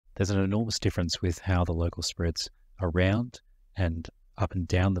There's an enormous difference with how the local spreads around and up and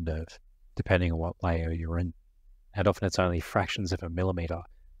down the nerve, depending on what layer you're in. And often it's only fractions of a millimetre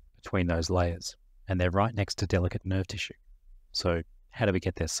between those layers, and they're right next to delicate nerve tissue. So how do we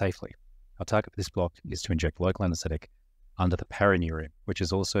get there safely? Our target for this block is to inject local anaesthetic under the paraneurium, which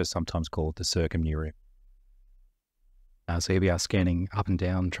is also sometimes called the circumneurium. So here we are scanning up and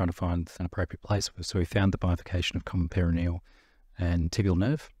down, trying to find an appropriate place. So we found the bifurcation of common perineal and tibial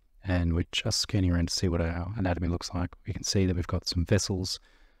nerve, and we're just scanning around to see what our anatomy looks like. We can see that we've got some vessels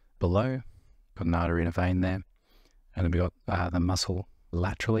below, got an artery and a vein there, and then we've got the muscle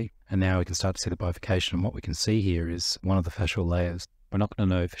laterally, and now we can start to see the bifurcation. And what we can see here is one of the fascial layers. We're not going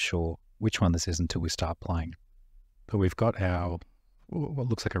to know for sure which one this is until we start playing. But we've got our, what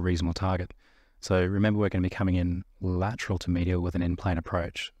looks like a reasonable target. So remember, we're going to be coming in lateral to medial with an in-plane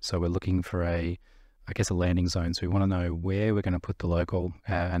approach. So we're looking for a landing zone. So we want to know where we're going to put the local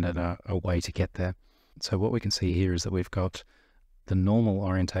and a way to get there. So what we can see here is that we've got the normal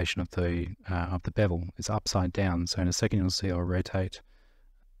orientation of the bevel is upside down. So in a second, you'll see I'll rotate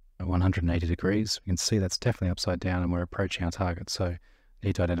 180 degrees. You can see that's definitely upside down and we're approaching our target. So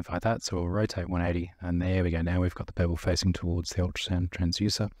need to identify that. So we'll rotate 180 and there we go. Now we've got the bevel facing towards the ultrasound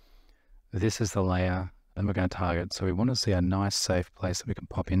transducer. This is the layer that we're going to target. So we want to see a nice, safe place that we can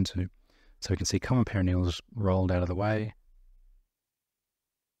pop into. So we can see common perineals rolled out of the way.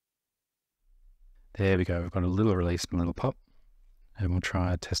 There we go. We've got a little release and a little pop. And we'll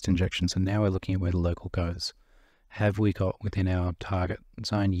try a test injection. So now we're looking at where the local goes. Have we got within our target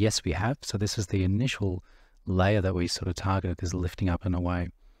zone? Yes, we have. So this is the initial layer that we sort of targeted, is lifting up and away.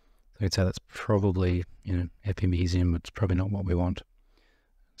 So I'd say that's probably, epimesium. It's probably not what we want.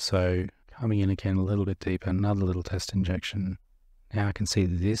 So coming in again a little bit deeper, another little test injection. Now I can see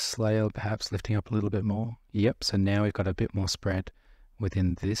this layer perhaps lifting up a little bit more. Yep, so now we've got a bit more spread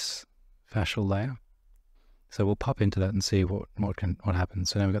within this fascial layer. So we'll pop into that and see what happens.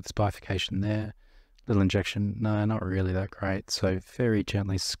 So now we've got this bifurcation there. Little injection, no, not really that great. So very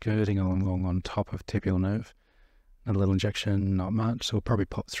gently skirting along on top of tibial nerve. Another little injection, not much. So we'll probably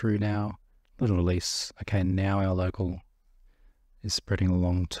pop through now. Little release. Okay, now our local is spreading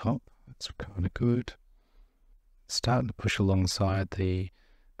along top. That's kind of good. Starting to push alongside the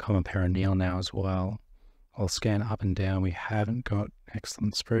common perineal now as well. I'll scan up and down. We haven't got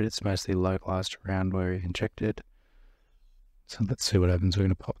excellent spread. It's mostly localized around where we injected. So let's see what happens. We're going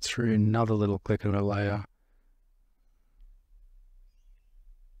to pop through another little click of a layer.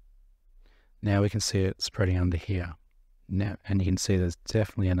 Now we can see it spreading under here. Now, and you can see there's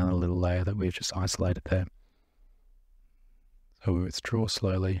definitely another little layer that we've just isolated there. So we withdraw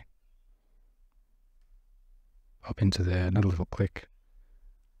slowly. Pop into there, another little click.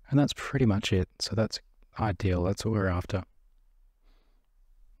 And that's pretty much it. So that's ideal. That's what we're after.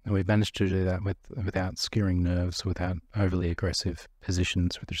 And we've managed to do that without skewing nerves, without overly aggressive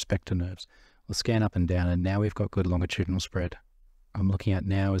positions with respect to nerves. We'll scan up and down, and now we've got good longitudinal spread. I'm looking at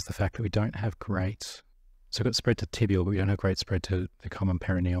now is the fact that we don't have great, so we've got spread to tibial, but we don't have great spread to the common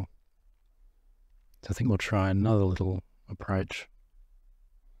perineal. So I think we'll try another little approach.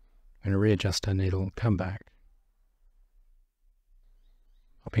 I'm going to readjust our needle, come back.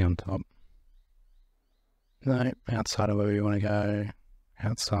 Popping on top. No, outside of where we want to go.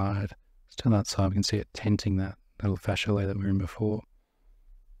 Outside. Still outside, we can see it tenting that little fascia layer that we were in before.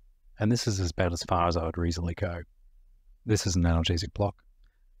 And this is about as far as I would reasonably go. This is an analgesic block.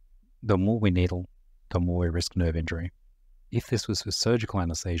 The more we needle, the more we risk nerve injury. If this was for surgical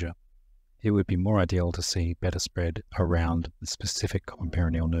anesthesia, it would be more ideal to see better spread around the specific common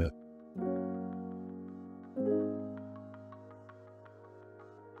perineal nerve.